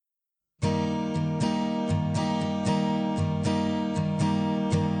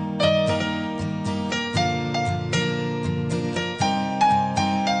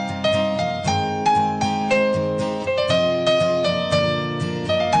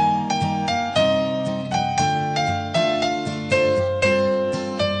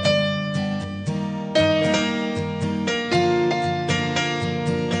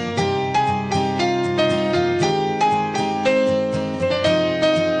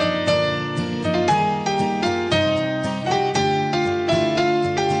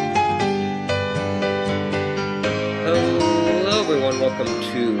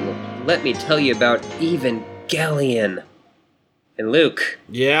let me tell you about Evangelion. And Luke,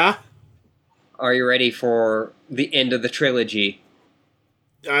 Yeah? are you ready for the end of the trilogy?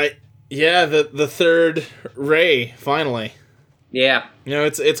 Yeah, the third Ray, finally. Yeah. You know,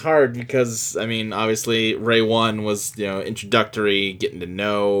 it's hard because, I mean, obviously, Ray 1 was, introductory, getting to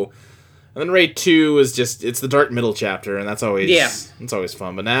know. And then Ray 2 is just, it's the dark middle chapter, and that's always, it's always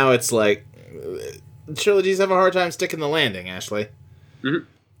fun. But now it's like, trilogies have a hard time sticking the landing, Ashley. Mm-hmm.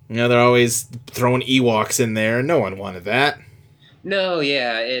 You know, they're always throwing Ewoks in there, and no one wanted that. No,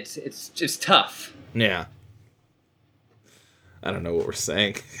 yeah, it's just tough. Yeah. I don't know what we're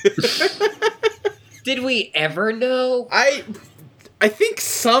saying. Did we ever know? I think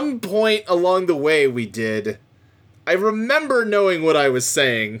some point along the way we did. I remember knowing what I was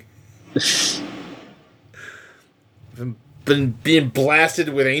saying. Been being blasted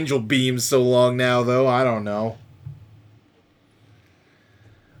with angel beams so long now, though. I don't know.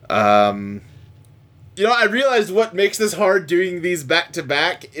 I realized what makes this hard doing these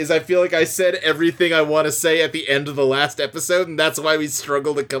back-to-back is I feel like I said everything I want to say at the end of the last episode, and that's why we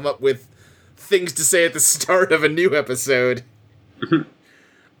struggle to come up with things to say at the start of a new episode.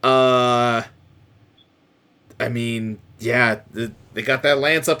 I mean, yeah, they got that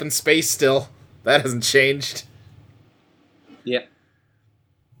lance up in space still. That hasn't changed. Yep.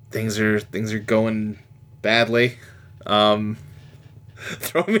 Things are going badly. Throw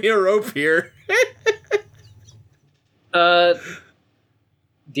me a rope here.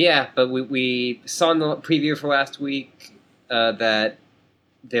 Yeah, but we saw in the preview for last week that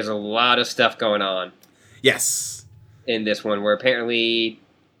there's a lot of stuff going on. Yes. In this one, where apparently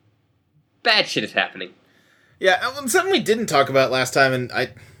bad shit is happening. Yeah, something we didn't talk about last time, and I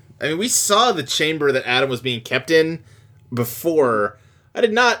mean, we saw the chamber that Adam was being kept in before.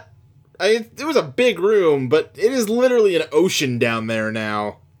 It was a big room, but it is literally an ocean down there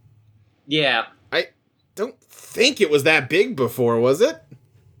now. Yeah. I don't think it was that big before, was it?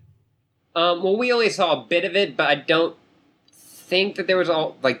 Well, we only saw a bit of it, but I don't think that there was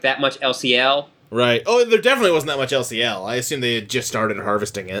that much LCL. Right. Oh, there definitely wasn't that much LCL. I assume they had just started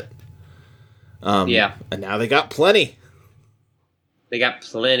harvesting it. Yeah. And now they got plenty. They got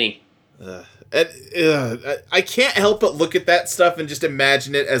plenty. I can't help but look at that stuff and just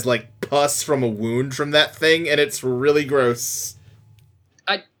imagine it as, like, pus from a wound from that thing, and it's really gross.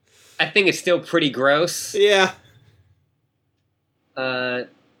 I think it's still pretty gross. Yeah.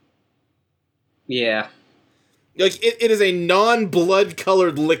 Yeah. Like, it is a non-blood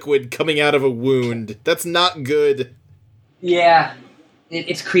colored liquid coming out of a wound. That's not good. Yeah.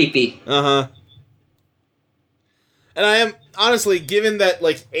 It's creepy. Uh-huh. And I am, honestly, given that,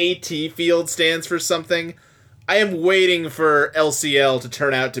 like, AT field stands for something, I am waiting for LCL to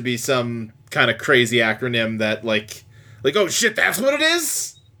turn out to be some kind of crazy acronym that, like, oh shit, that's what it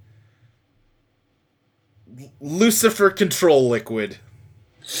is? Lucifer Control Liquid.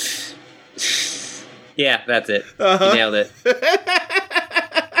 Yeah, that's it. Uh-huh. You nailed it.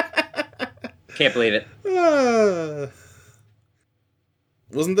 Can't believe it.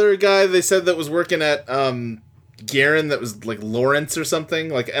 Wasn't there a guy they said that was working at, Garen that was, like, Lawrence or something?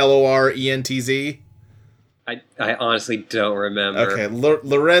 Like, Lorentz? I honestly don't remember. Okay,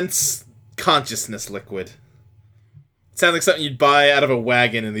 Lorentz Consciousness Liquid. Sounds like something you'd buy out of a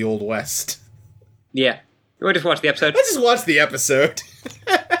wagon in the Old West. Yeah. You want to just watch the episode? Let's just watch the episode.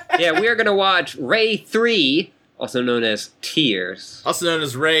 Yeah, we are going to watch Ray 3, also known as Tears. Also known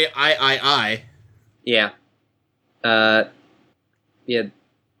as Ray I. Yeah. Yeah.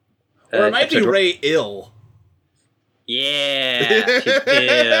 Or it might be Ray Ill. Yeah, she's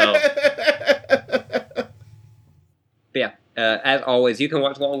ill. But yeah, as always, you can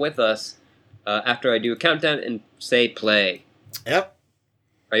watch along with us after I do a countdown and say play. Yep.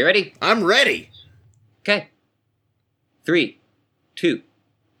 Are you ready? I'm ready. Okay. 3, 2,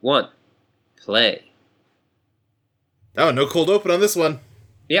 1, play. Oh, no cold open on this one.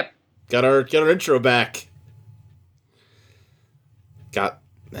 Yep. Got our intro back. Got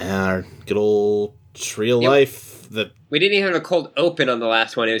our good old Tree of Life. We didn't even have a cold open on the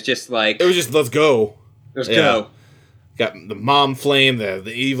last one. It was just like... It was just, let's go. Let's go. Got the mom flame,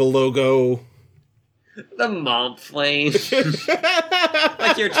 the evil logo. The mom flame.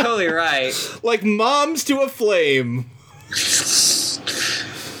 Like, you're totally right. Like moms to a flame.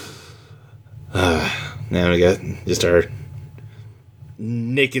 Now we got just our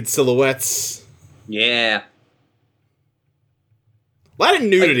naked silhouettes. Yeah. A lot of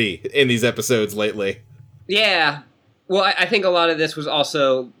nudity in these episodes lately. Yeah. Well, I think a lot of this was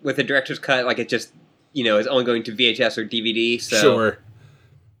also with the director's cut, like it just, is only going to VHS or DVD, so sure.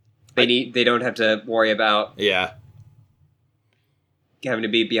 They don't have to worry about. Yeah. having to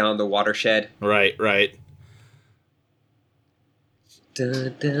be beyond the watershed. Right.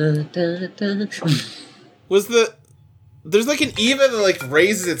 Dun, dun, dun, dun. There's like an Eva that like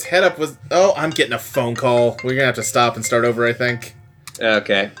raises its head up. Oh, I'm getting a phone call. We're gonna have to stop and start over, I think.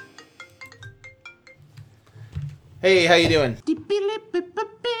 Okay. Hey, how you doing?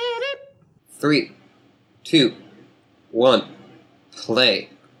 3, 2, 1, play.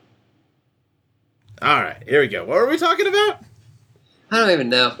 All right, here we go. What were we talking about? I don't even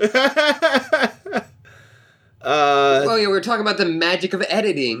know. Oh yeah, we were talking about the magic of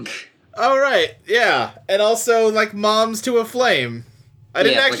editing. Oh right, yeah, and also like moms to a flame. I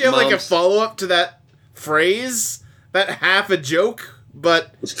didn't actually have like a follow up to that phrase, that half a joke,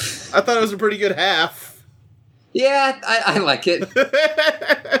 but I thought it was a pretty good half. Yeah, I like it.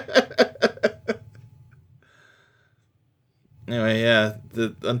 Anyway, yeah,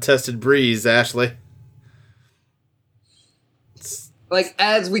 the untested breeze, Ashley. Like,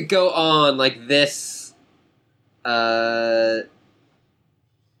 as we go on, like, this, like,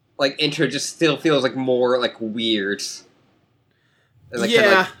 intro just still feels, like, more, like, weird. And, like, yeah.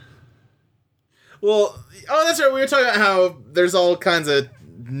 Kinda, like, well, oh, that's right, we were talking about how there's all kinds of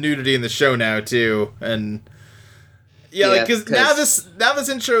nudity in the show now, too, and... Yeah, like, because now this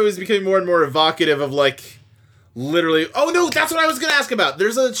intro is becoming more and more evocative of, like, literally... Oh, no, that's what I was going to ask about.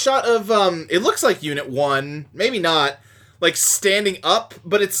 There's a shot of, it looks like Unit 1, maybe not, like, standing up,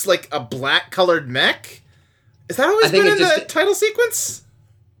 but it's, like, a black-colored mech? Is that always been in the title sequence?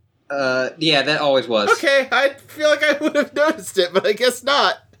 Yeah, that always was. Okay, I feel like I would have noticed it, but I guess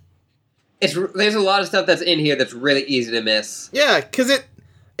not. There's a lot of stuff that's in here that's really easy to miss. Yeah, because it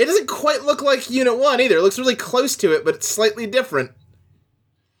doesn't quite look like Unit 1 either. It looks really close to it, but it's slightly different.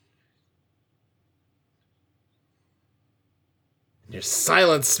 Your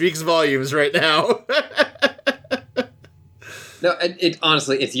silence speaks volumes right now. No, it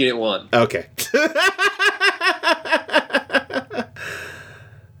honestly, it's Unit 1. Okay.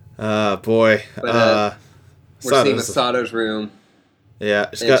 Boy. But, we're seeing Masato's room. Yeah.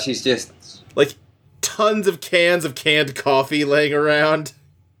 She's just... like, tons of cans of canned coffee laying around.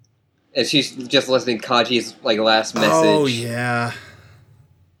 And she's just listening to Kaji's, like, last message. Oh, yeah.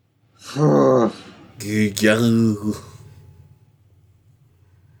 What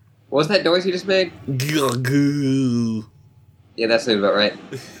was that noise you just made? Yeah, that sounds about right.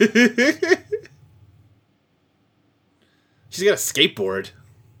 She's got a skateboard.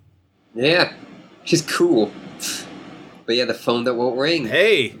 Yeah, she's cool. But yeah, the phone that won't ring.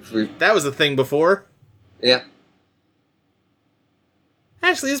 Hey, that was a thing before. Yeah.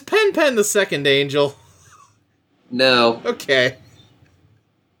 Actually, is Pen the second angel? No. Okay.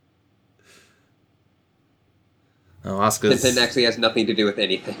 Oh, Asuka's... Pen actually has nothing to do with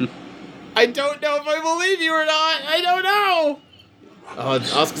anything. I don't know if I believe you or not. I don't know. Oh,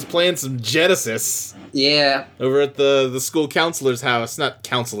 Asuka's playing some Genesis. Yeah. Over at the school counselor's house. Not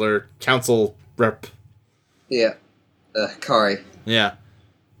counselor, council rep. Yeah. Kari. Yeah.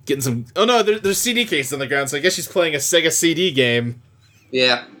 Getting some... Oh no, there's CD cases on the ground, so I guess she's playing a Sega CD game.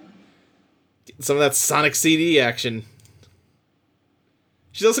 Yeah. Getting some of that Sonic CD action.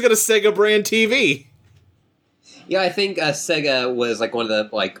 She's also got a Sega brand TV. Yeah, I think Sega was like one of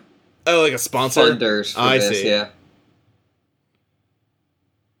the, like... Oh, like a sponsor? Funders for this, see. Yeah.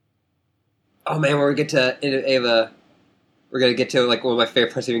 Oh man, when we get to Ava, we're gonna get to like one of my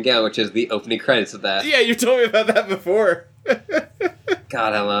favorite parts of Evangelion, which is the opening credits of that. Yeah, you told me about that before.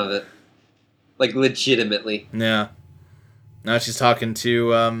 God, I love it. Like, legitimately. Yeah. Now she's talking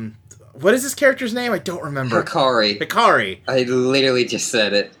to, what is this character's name? I don't remember. Hikari. I literally just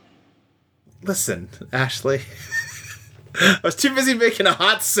said it. Listen, Ashley. I was too busy making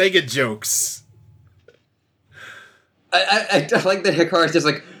hot Sega jokes. I like that Hikari's just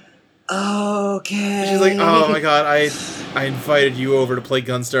like, okay. She's like, oh my god, I invited you over to play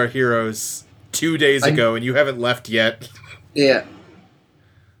Gunstar Heroes 2 days ago, and you haven't left yet. Yeah.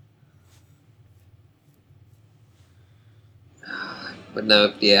 But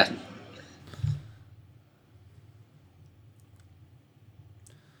no, yeah.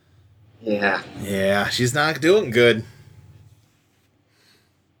 Yeah. Yeah, she's not doing good.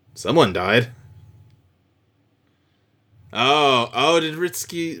 Someone died. Oh, did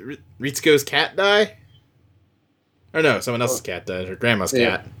Ritsuko's cat die? Or no, someone else's cat died. Her grandma's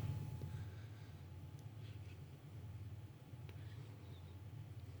cat.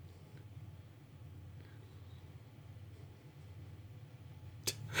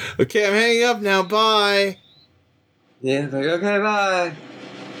 Okay, I'm hanging up now. Bye. Yeah, like, okay, bye.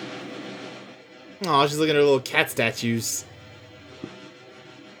 Aw, she's looking at her little cat statues.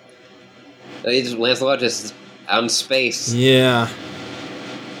 Lancelot just out in space. Yeah.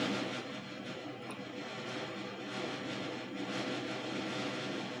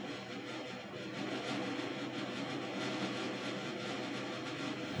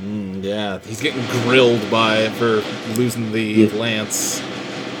 Yeah, he's getting grilled for losing the lance.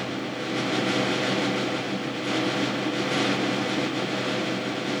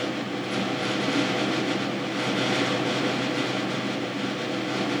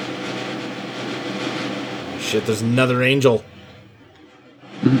 Shit, there's another angel.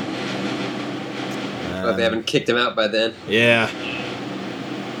 But they haven't kicked him out by then. Yeah.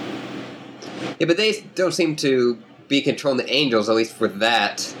 Yeah, but they don't seem to be controlling the angels, at least for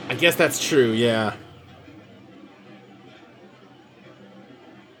that. I guess that's true, yeah.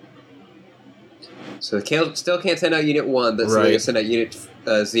 So they still can't send out Unit 1, but so they're going to send out Unit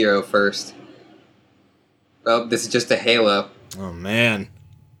 0 first. Oh, this is just a halo. Oh, man.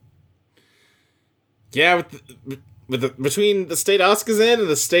 Yeah, between the state Asuka's in and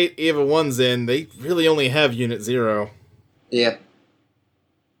the state Eva 1's in, they really only have Unit 0. Yeah.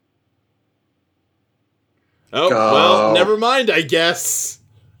 Oh, well, never mind, I guess.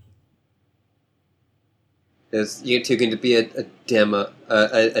 Is Unit 2 going to be a demo,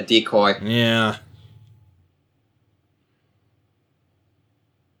 a decoy? Yeah.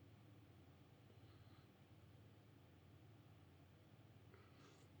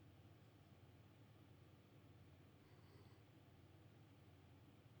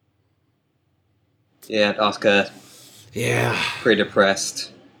 Yeah, Asuka. Yeah. Pretty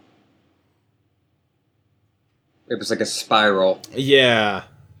depressed. It was like a spiral. Yeah.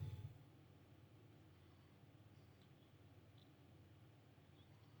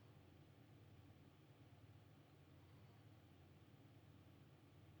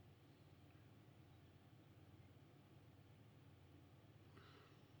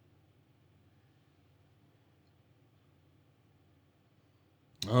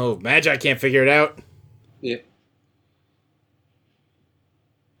 Oh, Magi can't figure it out. Yeah.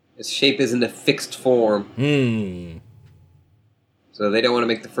 Its shape is in a fixed form. So they don't want to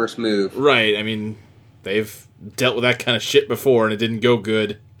make the first move. Right, I mean, they've dealt with that kind of shit before and it didn't go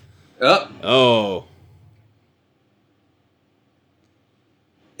good. Oh.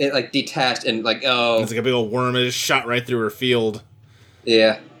 It, like, detached and, like, oh. It's like a big old worm and it just shot right through her field.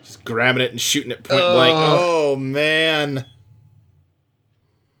 Yeah. Just grabbing it and shooting it point blank. Oh, man.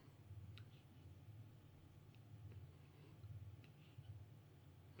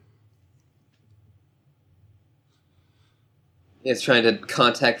 It's trying to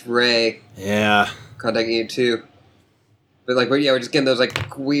contact Rey. Yeah. Contacting you too. But like, we're just getting those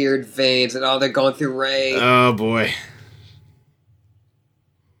like weird veins, and they're going through Rey. Oh boy.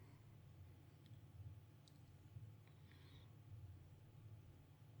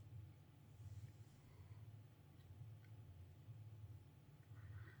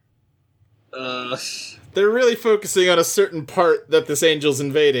 They're really focusing on a certain part that this angel's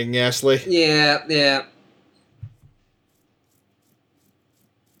invading, Ashley. Yeah, yeah.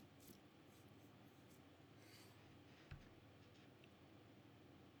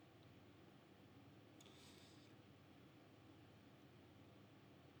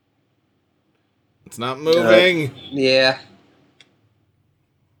 It's not moving. Yeah.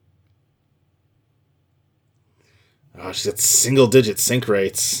 Oh, she's got single-digit sync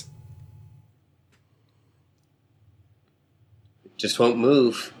rates. Just won't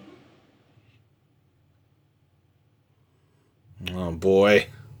move. Oh, boy.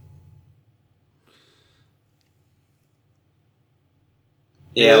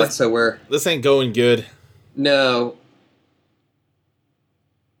 Yeah, so this ain't going good. No.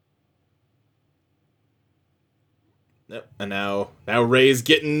 Yep. And now Rey's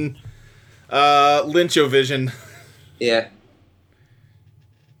getting Lynchovision. Yeah.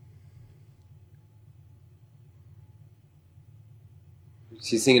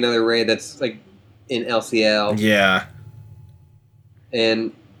 She's seeing another Rey that's like in LCL. Yeah.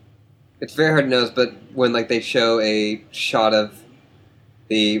 And it's very hard to notice, but when like they show a shot of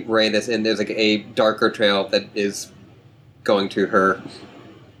the Rey that's in, there's like a darker trail that is going to her.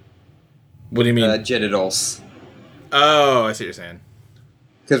 What do you mean? Genitals. Oh, I see what you're saying.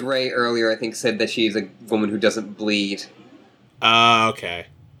 Because Rey earlier, I think, said that she's a woman who doesn't bleed. Okay.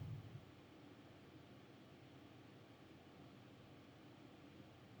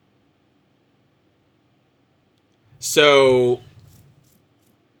 So,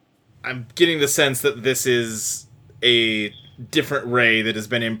 I'm getting the sense that this is a different Rey that has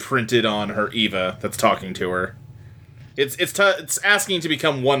been imprinted on her Eva that's talking to her. It's asking to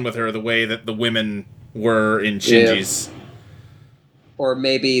become one with her the way that the women were in Shinji's. Yeah. Or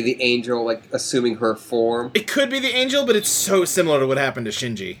maybe the angel, like, assuming her form. It could be the angel, but it's so similar to what happened to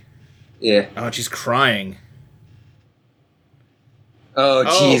Shinji. Yeah. Oh, and she's crying.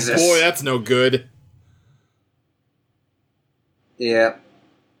 Oh, Jesus. Oh, boy, that's no good. Yeah.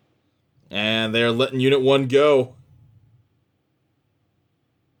 And they're letting Unit 1 go.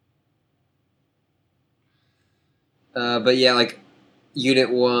 But yeah, like, Unit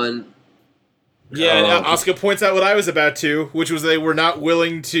 1... Yeah, and Asuka points out what I was about to, which was they were not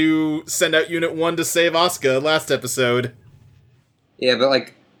willing to send out Unit 1 to save Asuka last episode. Yeah, but,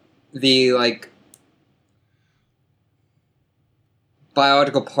 like, the, like...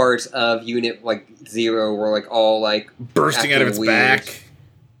 biological parts of Unit, like, 0 were, like, all, like... bursting out of its weird. back.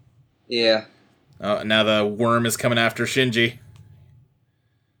 Yeah. Oh, now the worm is coming after Shinji.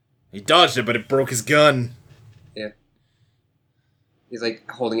 He dodged it, but it broke his gun. Yeah. He's, like,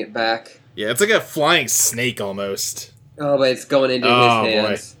 holding it back. Yeah, it's like a flying snake, almost. Oh, but it's going into his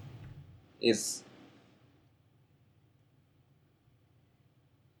hands.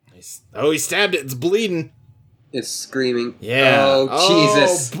 Boy. He stabbed it. It's bleeding. It's screaming. Yeah. Oh,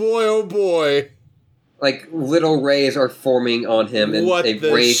 Jesus. Oh, boy. Like, little rays are forming on him, and what a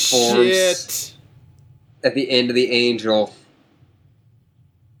the ray shit? forms at the end of the angel.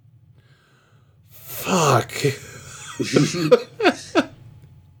 Fuck.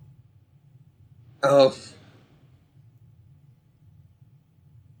 Oh.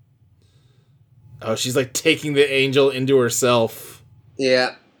 Oh, she's like taking the angel into herself.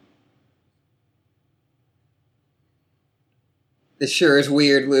 Yeah. This sure is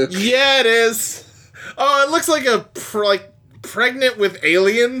weird, Luke. Yeah, it is. Oh, it looks like a pregnant with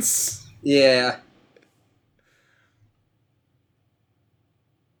aliens. Yeah.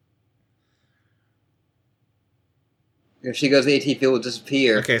 If she goes, the AT field will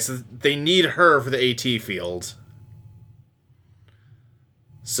disappear. Okay, so they need her for the AT field.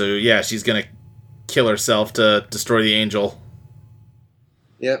 So yeah, she's gonna kill herself to destroy the angel.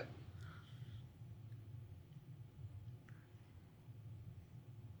 Yep.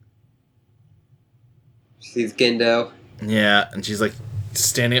 She sees Gendo. Yeah, and she's like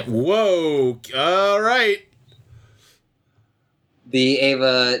standing. Whoa! All right. The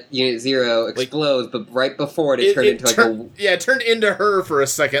Ava Unit 0 explodes, but right before it turned into a... Yeah, it turned into her for a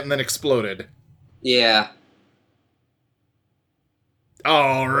second and then exploded. Yeah.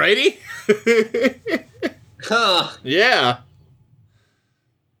 Alrighty. Huh. Yeah.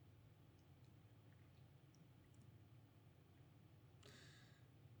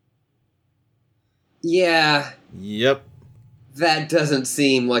 Yeah. Yep. That doesn't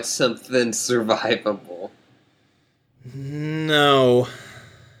seem like something survivable. No.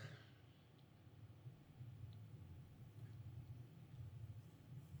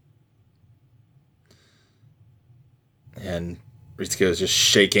 And Ritsuko is just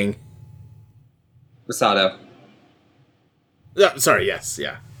shaking. Masato. Sorry, yes,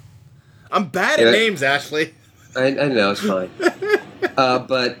 yeah. I'm bad at names, Ashley. I know, it's fine.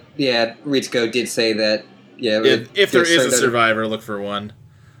 But, yeah, Ritsuko did say that, yeah... If there is a survivor, look for one.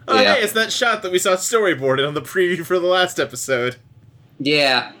 Oh, yeah. Hey, it's that shot that we saw storyboarded on the preview for the last episode.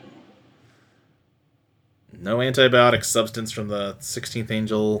 Yeah. No antibiotic substance from the 16th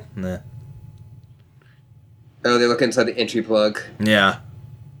Angel. Nah. Oh, they look inside the entry plug. Yeah.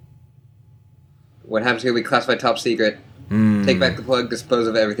 What happens here? We classify top secret. Take back the plug, dispose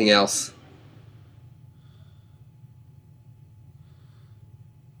of everything else.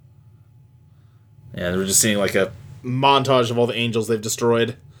 Yeah, we're just seeing like a montage of all the angels they've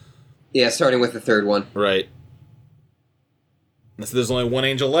destroyed. Yeah, starting with the third one. Right. So there's only one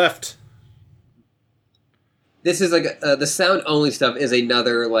angel left. This is like the sound-only stuff is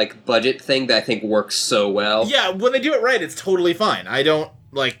another like budget thing that I think works so well. Yeah, when they do it right, it's totally fine. I don't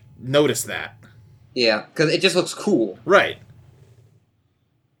like notice that. Yeah, because it just looks cool. Right.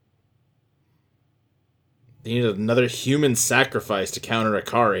 They need another human sacrifice to counter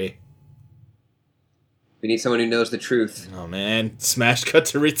Akari. We need someone who knows the truth. Oh man, smash cut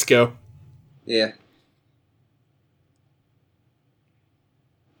to Ritsuko. Yeah.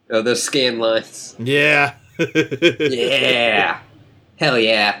 Oh, those scan lines. Yeah. Yeah. Hell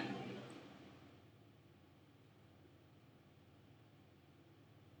yeah.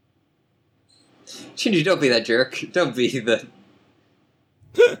 Shinji, don't be that jerk. Don't be the...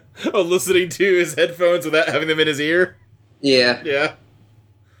 Oh, listening to his headphones without having them in his ear? Yeah. Yeah.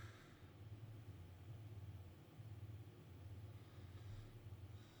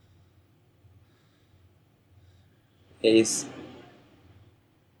 He's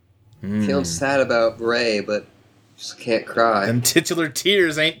feeling sad about Ray, but just can't cry. Them titular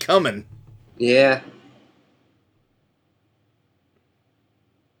tears ain't coming. Yeah.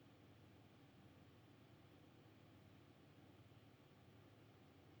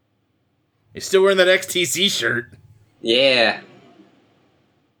 He's still wearing that XTC shirt. Yeah.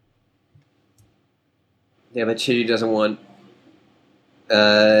 Yeah, but Shinji doesn't want...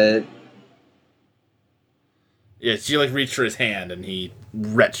 Yeah, she, like, reached for his hand, and he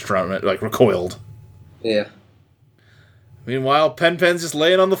retched from it, like, recoiled. Yeah. Meanwhile, Pen's just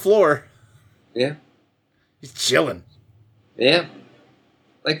laying on the floor. Yeah. He's chilling. Yeah.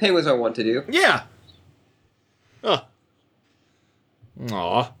 Like penguins are wont to do. Yeah. Oh.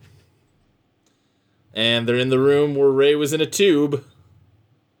 Aw. And they're in the room where Ray was in a tube.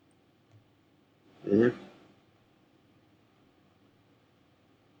 Mm-hmm.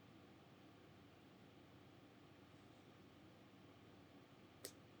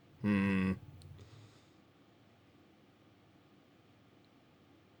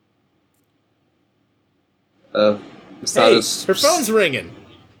 Hey, her phone's ringing.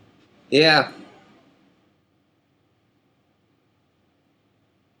 Yeah.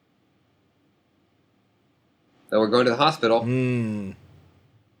 So we're going to the hospital.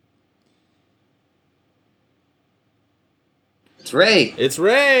 It's Ray. It's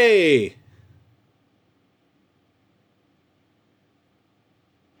Ray.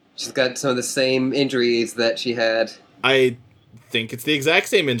 She's got some of the same injuries that she had. I think it's the exact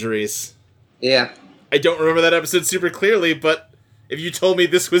same injuries. Yeah. I don't remember that episode super clearly, but if you told me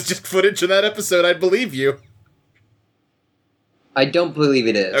this was just footage from that episode, I'd believe you. I don't believe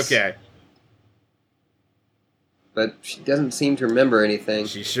it is. Okay. But she doesn't seem to remember anything.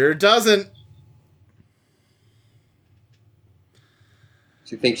 She sure doesn't.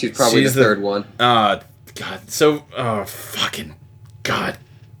 She thinks she's probably the third one. God. So, fucking God.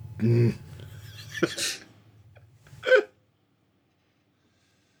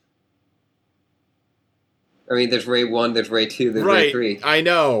 I mean, there's Ray 1, there's Ray 2, there's Ray 3. I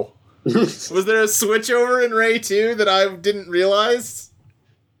know. Was there a switchover in Ray 2 that I didn't realize?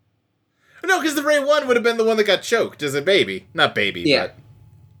 No, because the Ray 1 would have been the one that got choked as a baby. Not baby, but...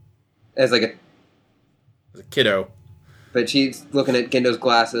 As like as a kiddo. But she's looking at Gendo's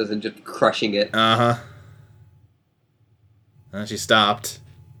glasses and just crushing it. Uh-huh. And she stopped.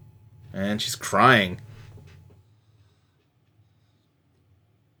 And she's crying.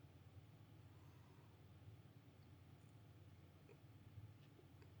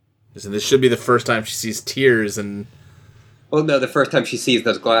 And this should be the first time she sees tears and... Well, no, the first time she sees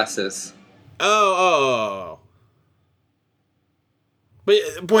those glasses. Oh. But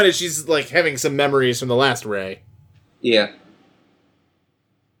the point is, she's, like, having some memories from the last Ray. Yeah.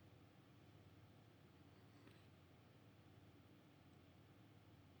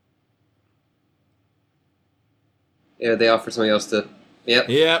 Yeah, they offer somebody else to... Yep.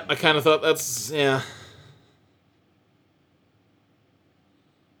 Yeah, I kind of thought that's... Yeah.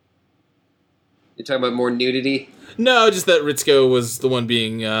 You're talking about more nudity? No, just that Ritsuko was the one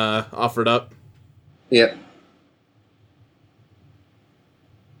being offered up. Yep.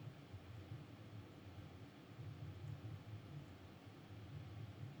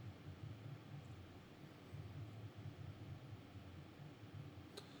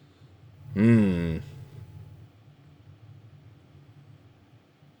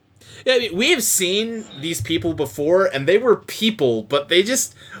 Yeah, I mean, we have seen these people before, and they were people, but they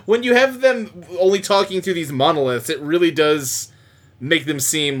just... When you have them only talking through these monoliths, it really does make them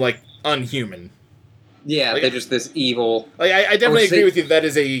seem, like, unhuman. Yeah, like, they're just this evil... Like, I definitely agree with you that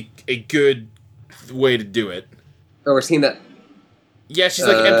is a good way to do it. Oh, we're seeing that... Yeah, she's,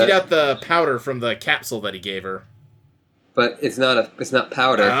 like, emptied out the powder from the capsule that he gave her. But it's not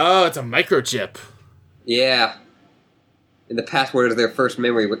powder. Oh, it's a microchip. Yeah. And the password is their first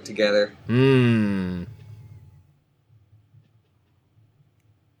memory together.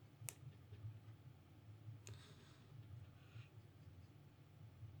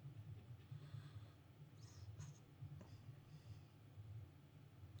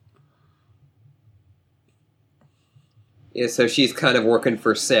 Yeah, so she's kind of working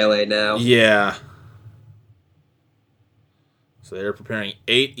for Sele now. Yeah. So they're preparing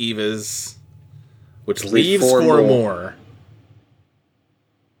 8 Evas, which leaves 4 more.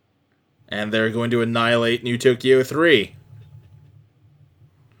 And they're going to annihilate New Tokyo 3.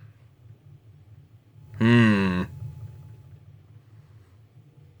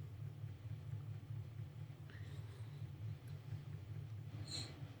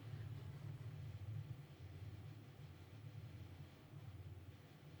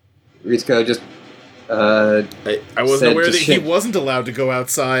 Ritsuko just I wasn't aware that he wasn't allowed to go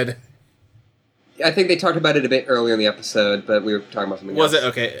outside. I think they talked about it a bit earlier in the episode, but we were talking about something else. Was it?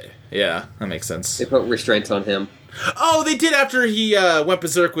 Okay. Yeah, that makes sense. They put restraints on him. Oh, they did after he went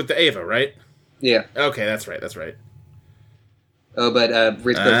berserk with the Eva, right? Yeah. Okay, that's right. Oh, but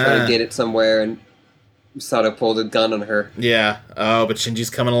Ritsuko's trying to get it somewhere, and Sato pulled a gun on her. Yeah. Oh, but Shinji's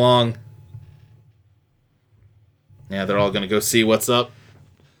coming along. Yeah, they're all gonna go see what's up.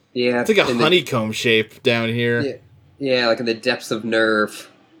 Yeah. It's like a honeycomb shape down here. Yeah, like in the depths of Nerve.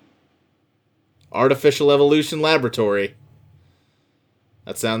 Artificial Evolution Laboratory.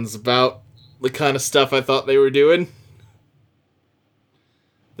 That sounds about the kind of stuff I thought they were doing.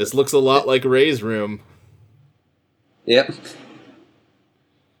 This looks a lot like Ray's room. Yep.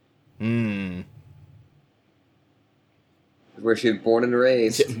 Where she was born and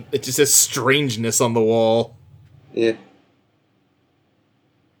raised. It just says strangeness on the wall. Yeah.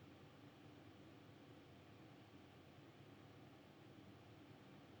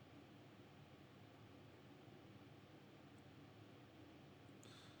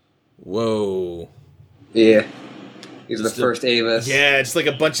 Whoa. Yeah. These are the first Avas. Yeah, it's like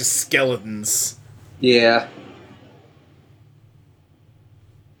a bunch of skeletons. Yeah.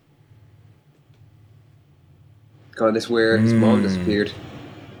 God, this is where his mom disappeared.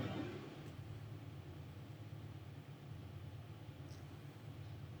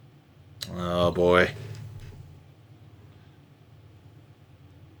 Oh, boy.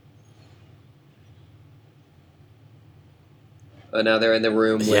 Oh, now they're in the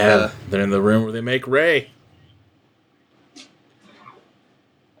room with... they're in the room where they make Ray.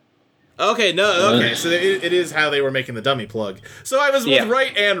 Okay, so it is how they were making the dummy plug. So I was both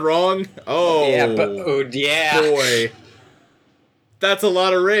right and wrong. Oh. Yeah, boy. That's a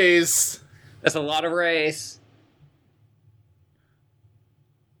lot of Rays. That's a lot of Rays.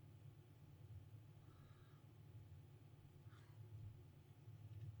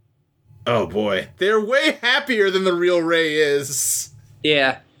 Oh boy. They're way happier than the real Ray is.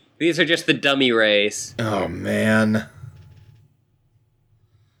 Yeah. These are just the dummy Rays. Oh man.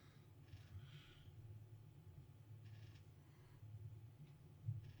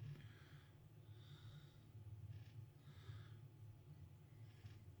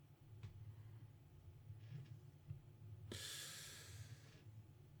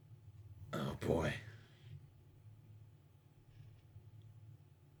 Oh boy.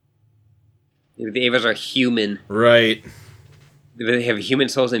 The Avas are human. Right. They have human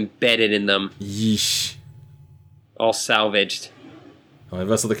souls embedded in them. Yeesh. All salvaged. The only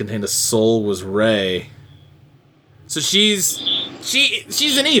vessel that contained a soul was Ray. So she's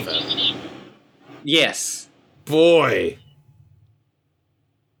an Eva. Yes. Boy.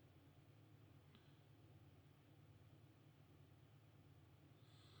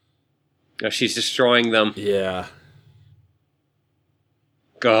 Oh, she's destroying them. Yeah.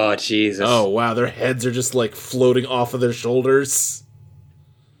 God, Jesus. Oh, wow, their heads are just, like, floating off of their shoulders.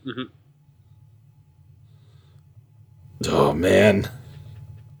 Mm-hmm. Oh, man.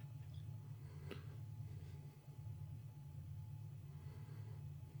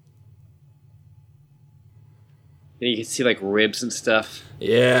 And you can see, like, ribs and stuff.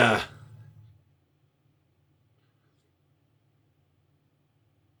 Yeah.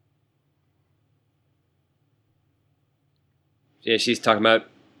 Yeah, she's talking about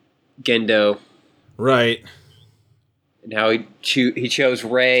Gendo. Right. And how he chose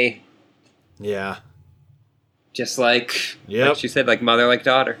Ray. Yeah. Just like she said, like mother, like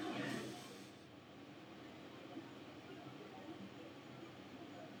daughter.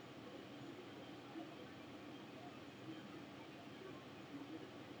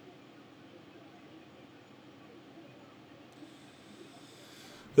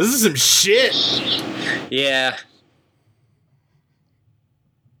 This is some shit. Yeah.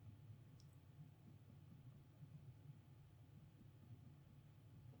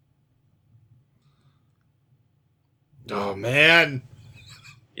 Oh, man.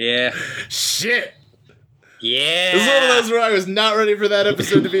 Yeah. Shit. Yeah. This is one of those where I was not ready for that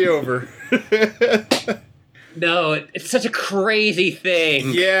episode to be over. No, it's such a crazy thing.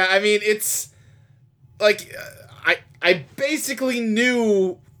 Yeah, I mean, it's... Like, I basically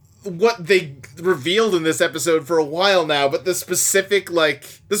knew what they revealed in this episode for a while now, but the specifics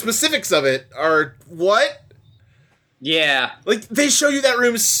of it are... What? Yeah. Like, they show you that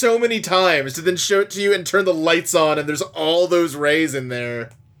room so many times to then show it to you and turn the lights on and there's all those rays in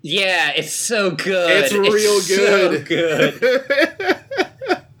there. Yeah, it's so good. It's real good. So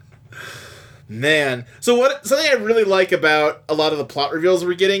good. Man. So something I really like about a lot of the plot reveals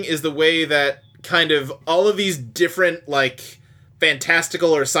we're getting is the way that kind of all of these different, like,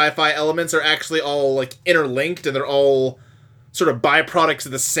 fantastical or sci-fi elements are actually all, like, interlinked and they're all sort of byproducts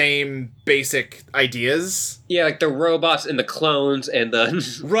of the same basic ideas. Yeah, like the robots and the clones and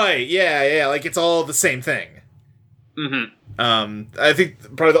the... Right, yeah, like it's all the same thing. Mm-hmm. I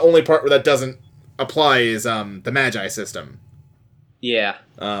think probably the only part where that doesn't apply is the Magi system. Yeah.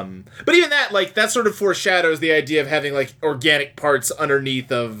 But even that, like, that sort of foreshadows the idea of having, like, organic parts underneath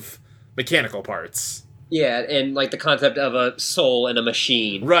of mechanical parts. Yeah, and like the concept of a soul and a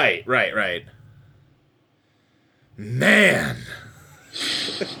machine. Right. Man.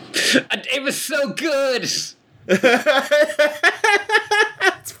 It was so good! It's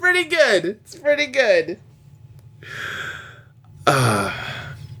pretty good.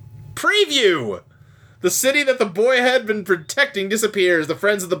 Preview! The city that the boy had been protecting disappears. The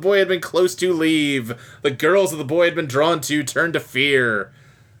friends that the boy had been close to leave. The girls that the boy had been drawn to turn to fear.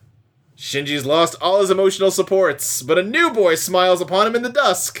 Shinji's lost all his emotional supports, but a new boy smiles upon him in the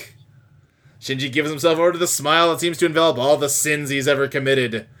dusk. Shinji gives himself over to the smile that seems to envelop all the sins he's ever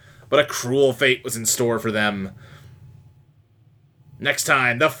committed. But a cruel fate was in store for them. Next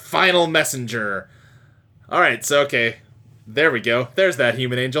time, the final messenger. Alright, so okay. There we go. There's that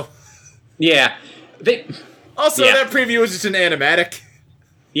human angel. Yeah. That preview was just an animatic.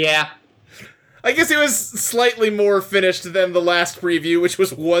 Yeah. I guess it was slightly more finished than the last preview, which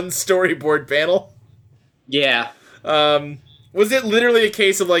was one storyboard panel. Yeah. Was it literally a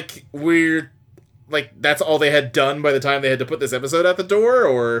case of, like, that's all they had done by the time they had to put this episode out the door,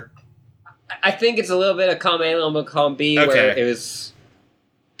 or? I think it's a little bit of column A, a little bit of column B, where it was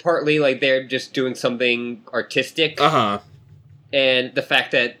partly, like, they're just doing something artistic. Uh-huh. And the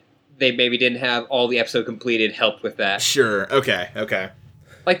fact that they maybe didn't have all the episode completed helped with that. Sure, okay.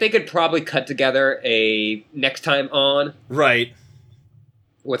 Like, they could probably cut together a next time on. Right.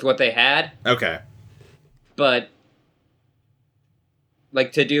 With what they had. Okay. But,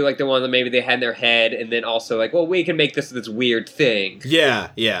 like, to do, like, the one that maybe they had in their head, and then also, like, well, we can make this weird thing. Yeah.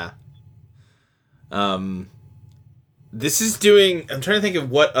 This is doing... I'm trying to think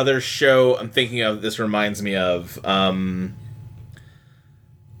of what other show I'm thinking of this reminds me of. Oh,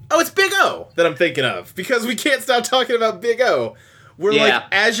 it's Big O that I'm thinking of, because we can't stop talking about Big O. Where, like,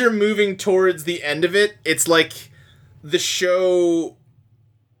 as you're moving towards the end of it, it's like the show...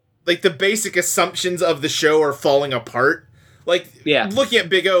 Like, the basic assumptions of the show are falling apart. Like, looking at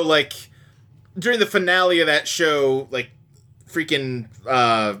Big O, like, during the finale of that show, like, freaking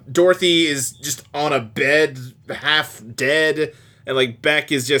Dorothy is just on a bed, half dead, and, like,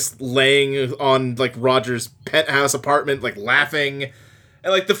 Beck is just laying on, like, Roger's penthouse apartment, like, laughing.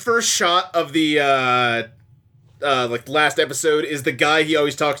 And, like, the first shot of the, like, last episode is the guy he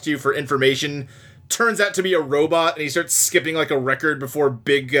always talks to for information turns out to be a robot, and he starts skipping, like, a record before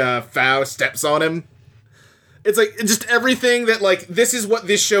Big Fow steps on him. It's, like, just everything that, like, this is what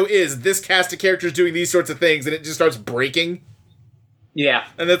this show is. This cast of characters doing these sorts of things, and it just starts breaking. Yeah.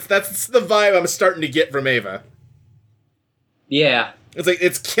 And that's the vibe I'm starting to get from Eva. Yeah. It's, like,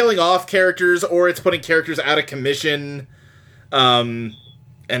 it's killing off characters, or it's putting characters out of commission. And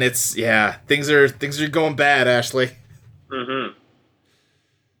it's, things are going bad, Ashley. Mm-hmm.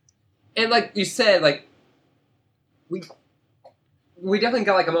 And like you said, like, we definitely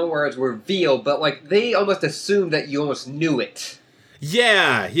got, like, a moment where it's revealed, but, like, they almost assumed that you almost knew it.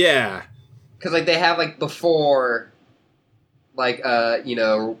 Yeah. Because, like, they have, like, before, like,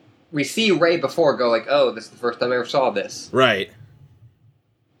 we see Ray before go, like, oh, this is the first time I ever saw this. Right.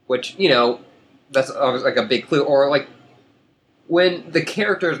 Which, that's always, like, a big clue. Or, like, when the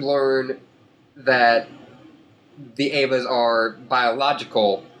characters learn that the Evas are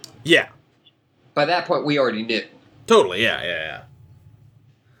biological... Yeah. By that point, we already knew. Totally, yeah.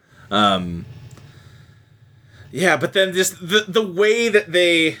 Yeah, but then just the way that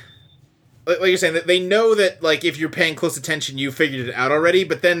they... Like you're saying, that they know that, like, if you're paying close attention, you figured it out already,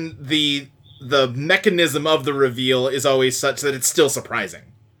 but then the mechanism of the reveal is always such that it's still surprising.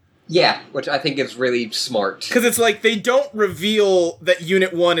 Yeah, which I think is really smart. Because it's like, they don't reveal that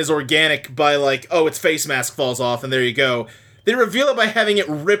Unit 1 is organic by, like, oh, its face mask falls off, and there you go. They reveal it by having it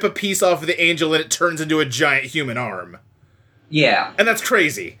rip a piece off of the angel and it turns into a giant human arm. Yeah. And that's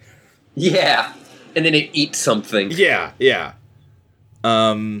crazy. Yeah. And then it eats something. Yeah. Yeah,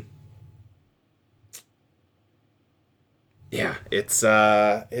 it's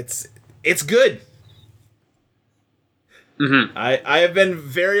good. Mm-hmm. I have been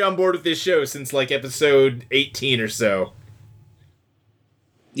very on board with this show since, like, episode 18 or so.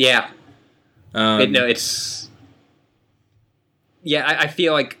 Yeah. It's... Yeah, I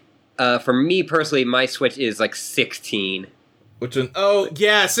feel like, for me personally, my Switch is, like, 16. Which one? Oh,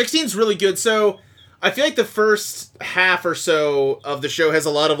 yeah, 16's really good. So, I feel like the first half or so of the show has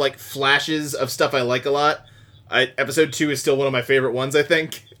a lot of, like, flashes of stuff I like a lot. Episode 2 is still one of my favorite ones, I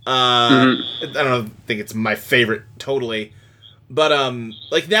think. I don't think it's my favorite totally. But,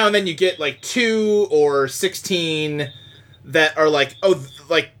 like, now and then you get, like, 2 or 16 that are like, oh,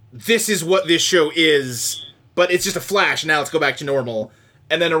 like, this is what this show is... But it's just a flash, now let's go back to normal.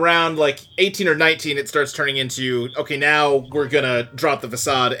 And then around, like, 18 or 19, it starts turning into, okay, now we're gonna drop the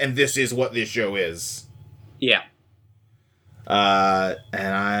facade, and this is what this show is. Yeah. And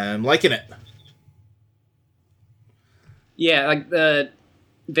I'm liking it. Yeah, like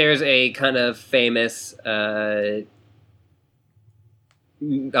there's a kind of famous I'll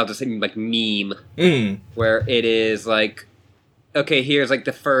just say like meme where it is like, okay, here's like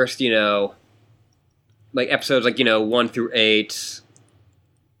the first, like episodes like 1 through 8.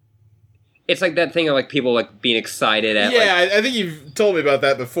 It's like that thing of like people like being excited at. Yeah, like, I think you've told me about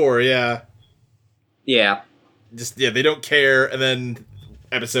that before. Yeah. Yeah. Just they don't care, and then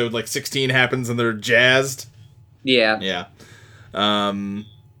episode like 16 happens, and they're jazzed. Yeah. Yeah.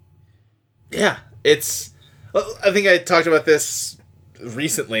 Yeah. It's. I think I talked about this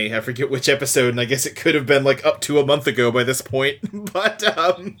recently. I forget which episode, and I guess it could have been like up to a month ago by this point. But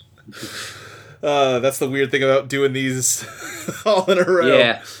that's the weird thing about doing these all in a row.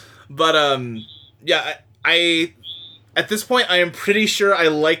 Yeah. But yeah, I at this point I am pretty sure I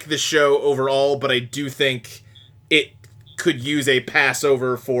like the show overall, but I do think it could use a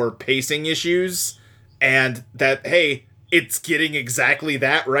passover for pacing issues, and that, hey, it's getting exactly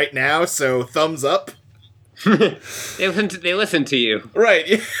that right now, so thumbs up. They listen to you.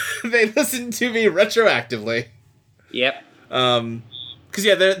 Right. They listen to me retroactively. Yep. Because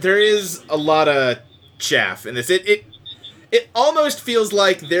yeah, there is a lot of chaff in this. It almost feels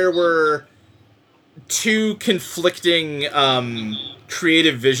like there were two conflicting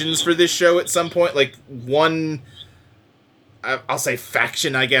creative visions for this show at some point. Like one, I'll say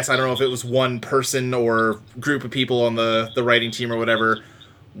faction, I guess. I don't know if it was one person or group of people on the writing team or whatever,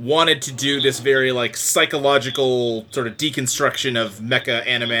 wanted to do this very like psychological sort of deconstruction of mecha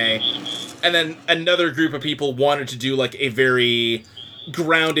anime. And then another group of people wanted to do like a very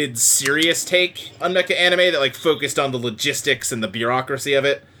grounded, serious take on mecha anime that like focused on the logistics and the bureaucracy of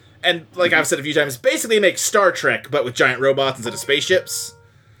it. And like I've said a few times, basically make Star Trek but with giant robots instead of spaceships.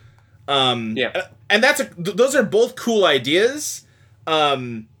 Yeah. And those are both cool ideas.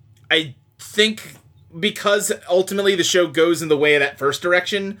 I think because ultimately the show goes in the way of that first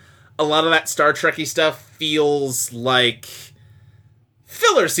direction, a lot of that Star Trek-y stuff feels like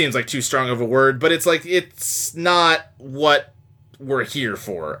filler. Seems like too strong of a word, but it's like it's not what we're here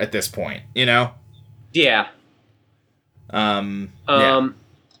for at this point, Yeah. Yeah.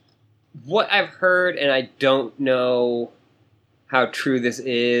 What I've heard, and I don't know how true this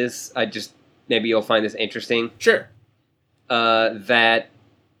is, maybe you'll find this interesting. Sure. That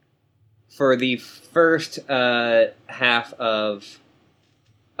for the first half of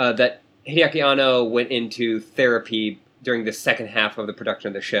that Hideaki Anno went into therapy during the second half of the production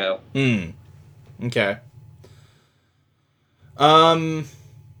of the show. Okay.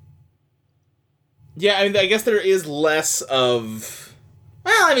 Yeah, I mean, I guess there is less of...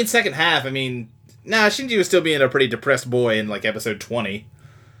 Well, I mean, second half, Shinji was still being a pretty depressed boy in, like, episode 20.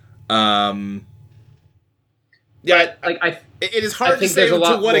 Yeah, it is hard to say to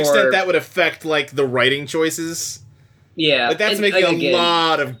what extent that would affect, like, the writing choices. Yeah. Like, that's making a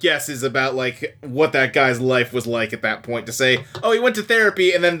lot of guesses about, like, what that guy's life was like at that point. To say, oh, he went to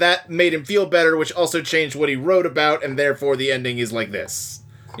therapy, and then that made him feel better, which also changed what he wrote about, and therefore the ending is like this.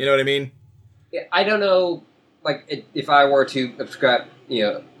 You know what I mean? Yeah, I don't know, like, if I were to subscribe,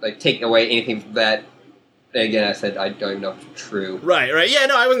 like, take away anything from that, again, I said I don't even know if it's true. Right. Yeah,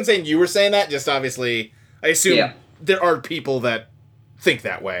 no, I wasn't saying you were saying that, just obviously, I assume there are people that think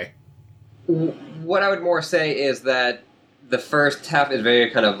that way. What I would more say is that the first half is very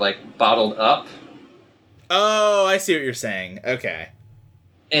kind of, like, bottled up. Oh, I see what you're saying. Okay.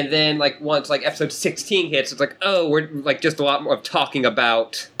 And then, like, once, like, episode 16 hits, it's like, oh, we're, like, just a lot more of talking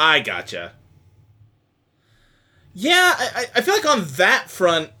about... I gotcha. Yeah, I feel like on that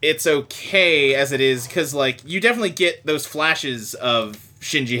front, it's okay as it is, because, like, you definitely get those flashes of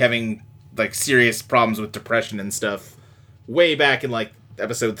Shinji having, like, serious problems with depression and stuff way back in, like,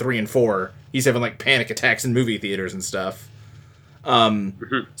 episode 3 and 4. He's having, like, panic attacks in movie theaters and stuff. So,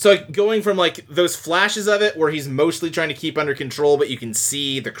 like, going from, like, those flashes of it, where he's mostly trying to keep under control, but you can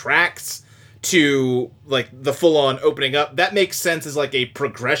see the cracks, to, like, the full-on opening up, that makes sense as, like, a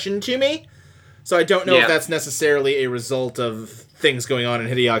progression to me. So I don't know if that's necessarily a result of things going on in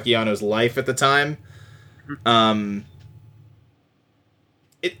Hideaki Anno's life at the time.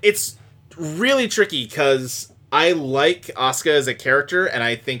 It's really tricky, because I like Asuka as a character, and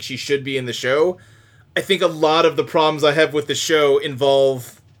I think she should be in the show. I think a lot of the problems I have with the show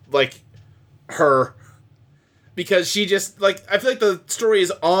involve, like, her. Because she just, like, I feel like the story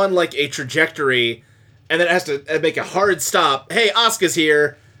is on, like, a trajectory, and then it has to make a hard stop. Hey, Asuka's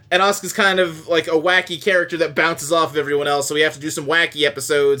here! And Asuka's kind of like a wacky character that bounces off of everyone else, so we have to do some wacky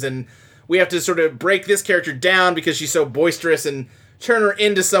episodes, and we have to sort of break this character down because she's so boisterous and turn her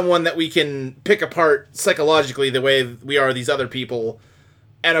into someone that we can pick apart psychologically the way we are these other people.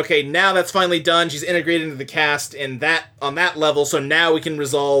 And okay, now that's finally done. She's integrated into the cast on that level, so now we can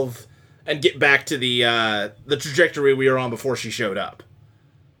resolve and get back to the trajectory we were on before she showed up.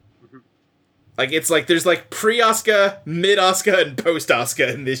 Like, it's like there's like pre-Asuka, mid-Asuka, and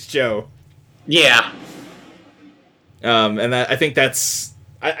post-Asuka in this show. Yeah. And I think that's...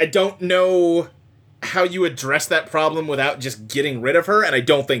 I don't know how you address that problem without just getting rid of her, and I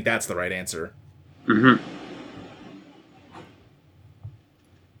don't think that's the right answer. Mm-hmm.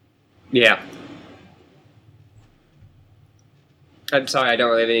 Yeah. I'm sorry, I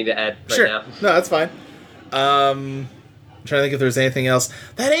don't really have anything to add right now. No, that's fine. I'm trying to think if there's anything else.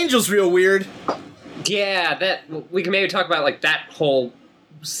 That angel's real weird. Yeah, we can maybe talk about, like, that whole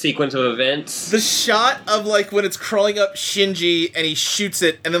sequence of events. The shot of, like, when it's crawling up Shinji and he shoots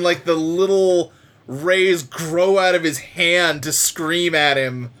it, and then, like, the little rays grow out of his hand to scream at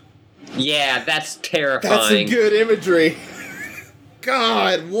him. Yeah, that's terrifying. That's some good imagery.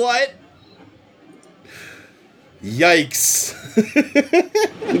 God, what? Yikes.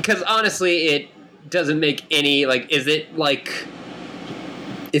 Because honestly, it doesn't make any, like, is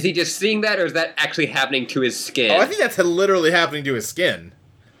he just seeing that, or is that actually happening to his skin? Oh, I think that's literally happening to his skin.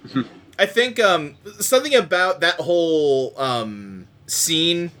 I think, something about that whole,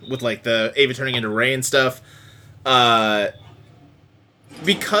 scene with, like, the Eva turning into Rey and stuff,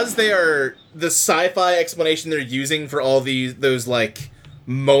 because they are the sci-fi explanation they're using for all those, like,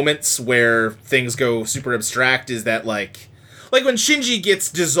 moments where things go super abstract is that, like when Shinji gets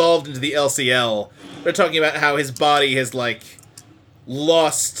dissolved into the LCL, they're talking about how his body has, like,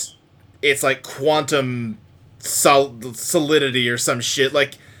 lost its, like, quantum solidity or some shit.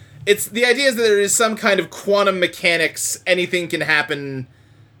 Like, it's the idea is that there is some kind of quantum mechanics, anything can happen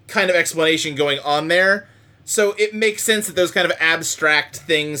kind of explanation going on there. So it makes sense that those kind of abstract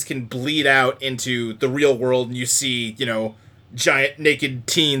things can bleed out into the real world, and you see, you know, giant naked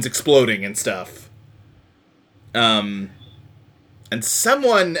teens exploding and stuff. And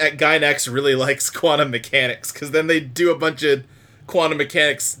someone at Gynex really likes quantum mechanics, because then they do a bunch of quantum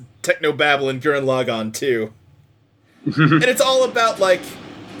mechanics technobabble in Gurren Lagann too. And it's all about, like,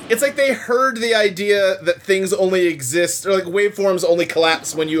 it's like they heard the idea that things only exist, or like waveforms only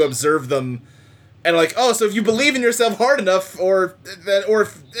collapse when you observe them. And like, oh, so if you believe in yourself hard enough, or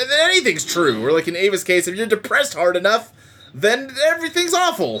if anything's true, or like in Ava's case, if you're depressed hard enough, then everything's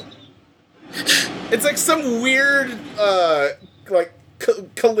awful. It's like some weird, like,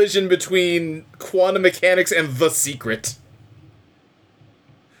 collision between quantum mechanics and The Secret.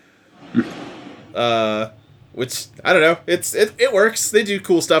 Which, I don't know, it works. They do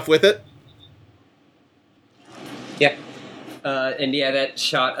cool stuff with it. Yeah. And yeah, that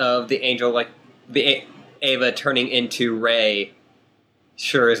shot of the angel, like, the Ava turning into Rey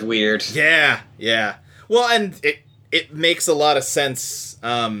sure is weird. Yeah. Well, and it makes a lot of sense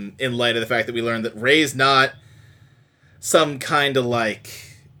in light of the fact that we learned that Rey's not some kind of,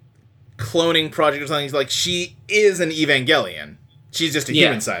 like, cloning project or something. Like, she is an Evangelion. She's just a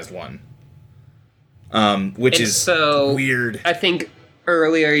human-sized one. Which is so weird. I think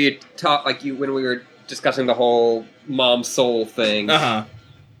earlier you talked, like, when we were discussing the whole mom soul thing. Uh-huh.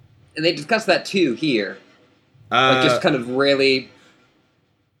 And they discussed that too here. Like, just kind of really...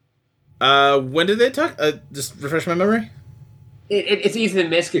 when did they talk? Just refresh my memory? It's easy to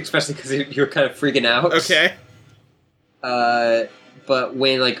miss, especially because you're kind of freaking out. Okay. But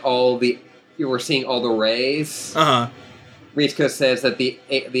when, like, you were seeing all the rays... Uh-huh. Ritsuko says that the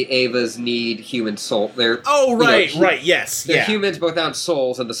Avas need human soul. They're right, yes. They're humans but without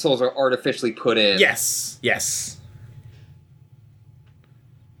souls, and the souls are artificially put in. Yes.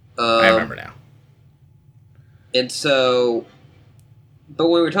 I remember now. And so, but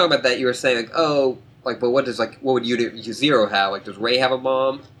when we were talking about that, you were saying, like, oh, like, but what would Zero have? Like, does Rey have a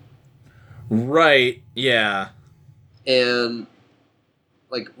mom? Right, yeah. And,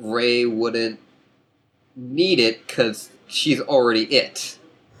 like, Rey wouldn't need it, because she's already it.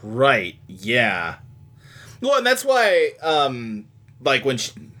 Right, yeah. Well, and that's why, like, when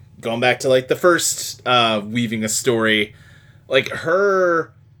going back to, like, the first, Weaving a Story, like,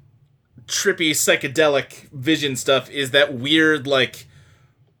 her trippy psychedelic vision stuff is that weird, like,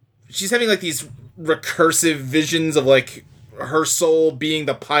 she's having, like, these recursive visions of, like, her soul being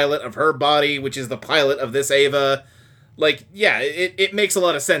the pilot of her body, which is the pilot of this Ava. Like, yeah, it makes a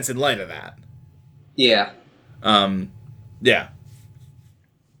lot of sense in light of that. Yeah. Yeah.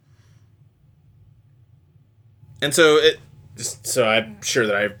 And so so I'm sure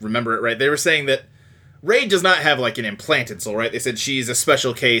that I remember it right. They were saying that Rey does not have, like, an implanted soul, right? They said she's a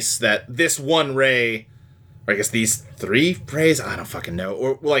special case, that this one Rey Or I guess these 3 Reis? I don't fucking know.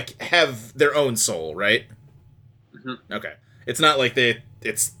 Or, like, have their own soul, right? Mm-hmm. Okay. It's not like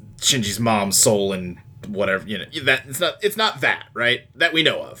it's Shinji's mom's soul and whatever, you know. That it's not that, right? That we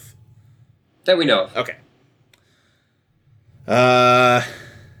know of. That we know of. Okay. Yeah,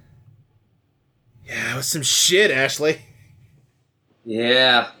 it was some shit, Ashley.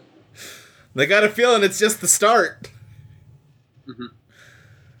 Yeah. I got a feeling it's just the start. Mm-hmm.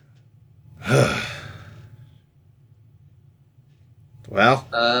 Well.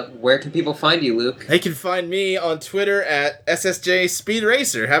 Where can people find you, Luke? They can find me on Twitter at SSJ Speed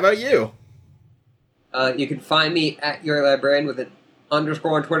Racer. How about you? You can find me at Your Librarian with an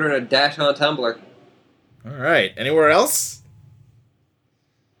underscore on Twitter and a dash on Tumblr. Alright. Anywhere else?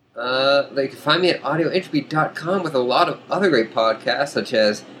 They can find me at audioentropy.com with a lot of other great podcasts, such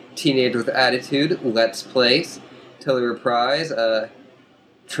as Teenage with Attitude, Let's Plays, Totally Reprise,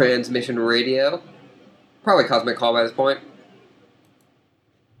 Transmission Radio. Probably Cosmic Call by this point.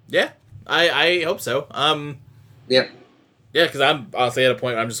 Yeah, I hope so. Yeah. Yeah, because I'm honestly at a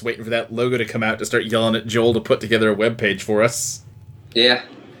point where I'm just waiting for that logo to come out to start yelling at Joel to put together a webpage for us. Yeah.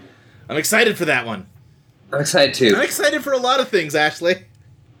 I'm excited for that one. I'm excited too. I'm excited for a lot of things, Ashley.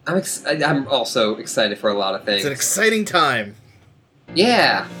 I'm also excited for a lot of things. It's an exciting time.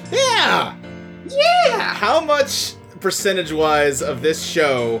 Yeah. Yeah! Yeah! How much, percentage-wise, of this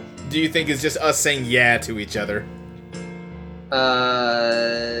show do you think is just us saying yeah to each other?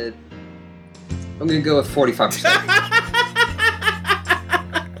 I'm gonna go with 45%.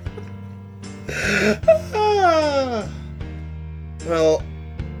 Well,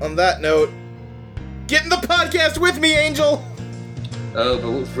 on that note, get in the podcast with me, Angel! Oh,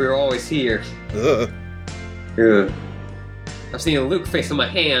 but we're always here. Ugh. Ugh. I'm seeing a Luke face on my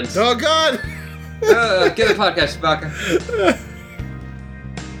hands. Oh, God! Get the podcast, Chewbacca.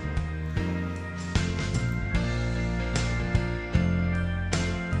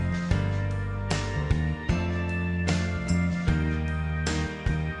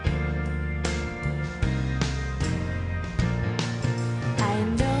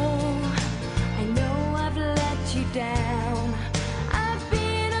 I know I've let you down. I've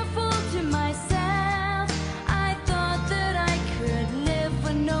been a fool to myself. I thought that I could live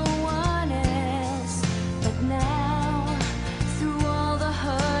for no one else. But now, through all the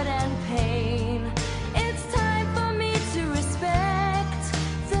hurt and pain, it's time for me to respect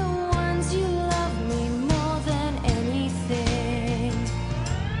the ones you love me more than anything.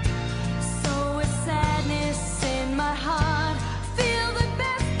 So with sadness in my heart, feel the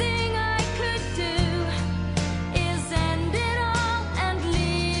best thing I could do is end it all and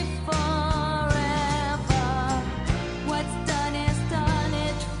leave forever. What's done is done,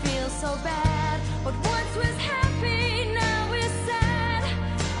 it feels so bad. What once was happy now is sad.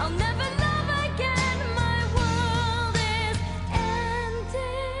 I'll never love again, my world is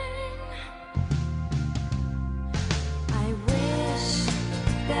ending. I wish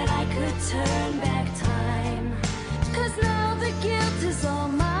that I could turn back time, 'cause now the guilt is all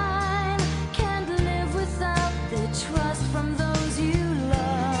mine. Can't live without the trust from those you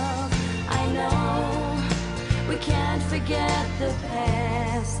love. I know we can't forget the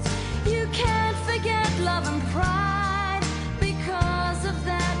past. You can't forget love and pride.